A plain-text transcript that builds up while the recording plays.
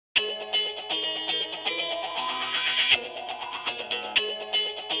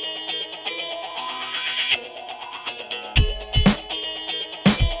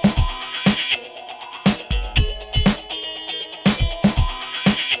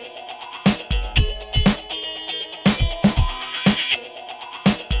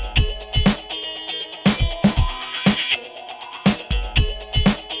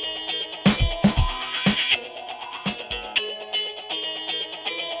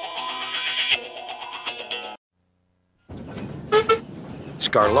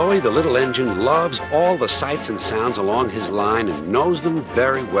Skarloey, the little engine, loves all the sights and sounds along his line and knows them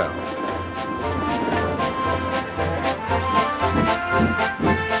very well.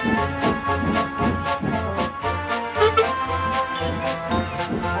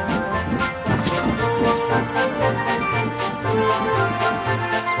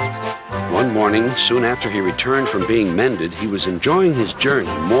 One morning, soon after he returned from being mended, he was enjoying his journey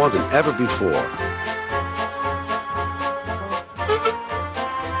more than ever before.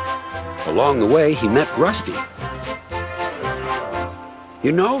 Along the way, he met Rusty.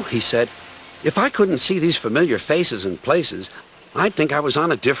 "You know," he said, "if I couldn't see these familiar faces and places, I'd think I was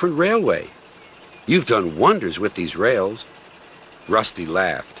on a different railway. You've done wonders with these rails." Rusty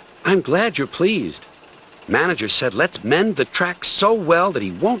laughed. "I'm glad you're pleased. Manager said let's mend the track so well that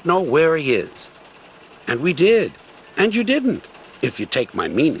he won't know where he is. And we did. And you didn't, if you take my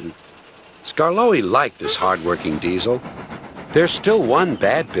meaning." Skarloey liked this hard-working diesel. "There's still one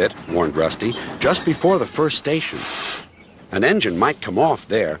bad bit," warned Rusty, "just before the first station. An engine might come off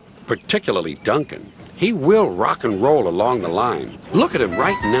there, particularly Duncan. He will rock and roll along the line. Look at him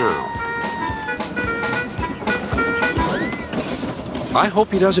right now. I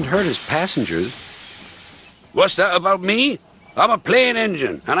hope he doesn't hurt his passengers." "What's that about me? I'm a plain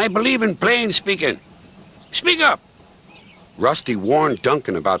engine, and I believe in plain speaking. Speak up!" Rusty warned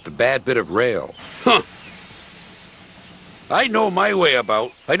Duncan about the bad bit of rail. "Huh. I know my way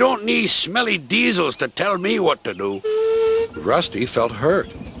about. I don't need smelly diesels to tell me what to do." Rusty felt hurt.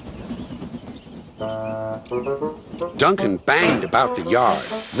 Duncan banged about the yard.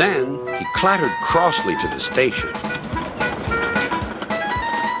 Then he clattered crossly to the station.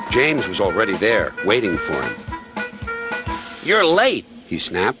 James was already there, waiting for him. "You're late," he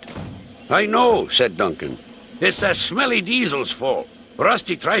snapped. "I know," said Duncan. "It's that smelly diesel's fault.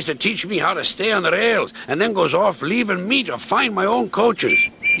 Rusty tries to teach me how to stay on the rails and then goes off leaving me to find my own coaches."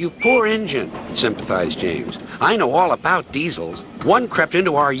 "You poor engine," sympathized James. "I know all about diesels. One crept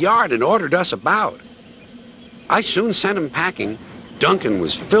into our yard and ordered us about. I soon sent him packing." Duncan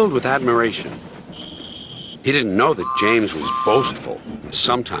was filled with admiration. He didn't know that James was boastful and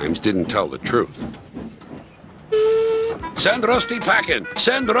sometimes didn't tell the truth. "Send Rusty packing!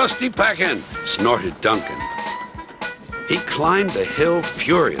 Send Rusty packing!" snorted Duncan. He climbed the hill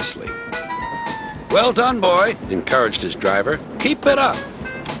furiously. "Well done, boy," encouraged his driver. "Keep it up."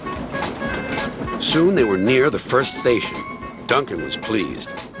 Soon they were near the first station. Duncan was pleased.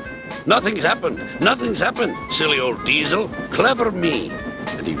 Nothing's happened, silly old diesel. Clever me."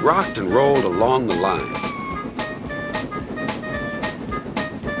 And he rocked and rolled along the line.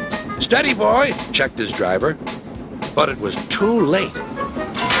 "Steady, boy," checked his driver. But it was too late.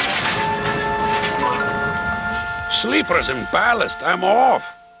 "Sleepers and ballast, I'm off."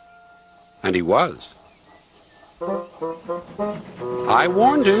 And he was. "I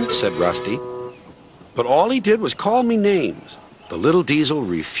warned him," said Rusty. "But all he did was call me names." The little diesel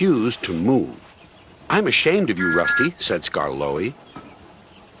refused to move. "I'm ashamed of you, Rusty," said Skarloey.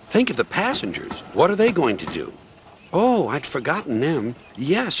 "Think of the passengers. What are they going to do?" "Oh, I'd forgotten them.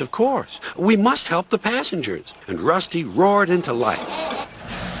 Yes, of course. We must help the passengers." And Rusty roared into life.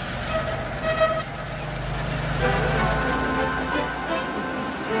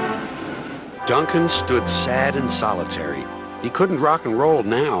 Duncan stood sad and solitary. He couldn't rock and roll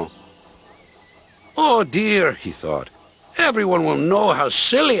now. "Oh dear," he thought. "Everyone will know how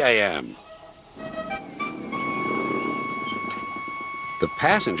silly I am." The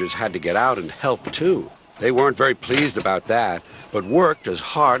passengers had to get out and help too. They weren't very pleased about that, but worked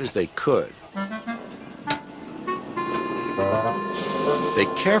as hard as they could. They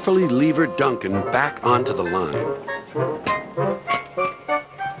carefully levered Duncan back onto the line.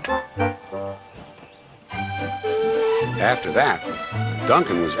 After that,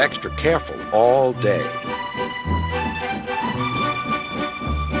 Duncan was extra careful all day.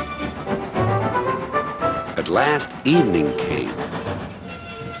 At last, evening came.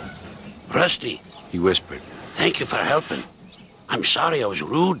 "Rusty," he whispered, "thank you for helping. I'm sorry I was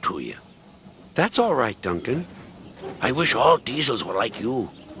rude to you." "That's all right, Duncan." "I wish all diesels were like you.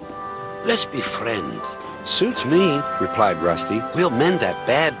 Let's be friends." "Suits me," replied Rusty. "We'll mend that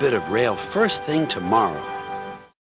bad bit of rail first thing tomorrow."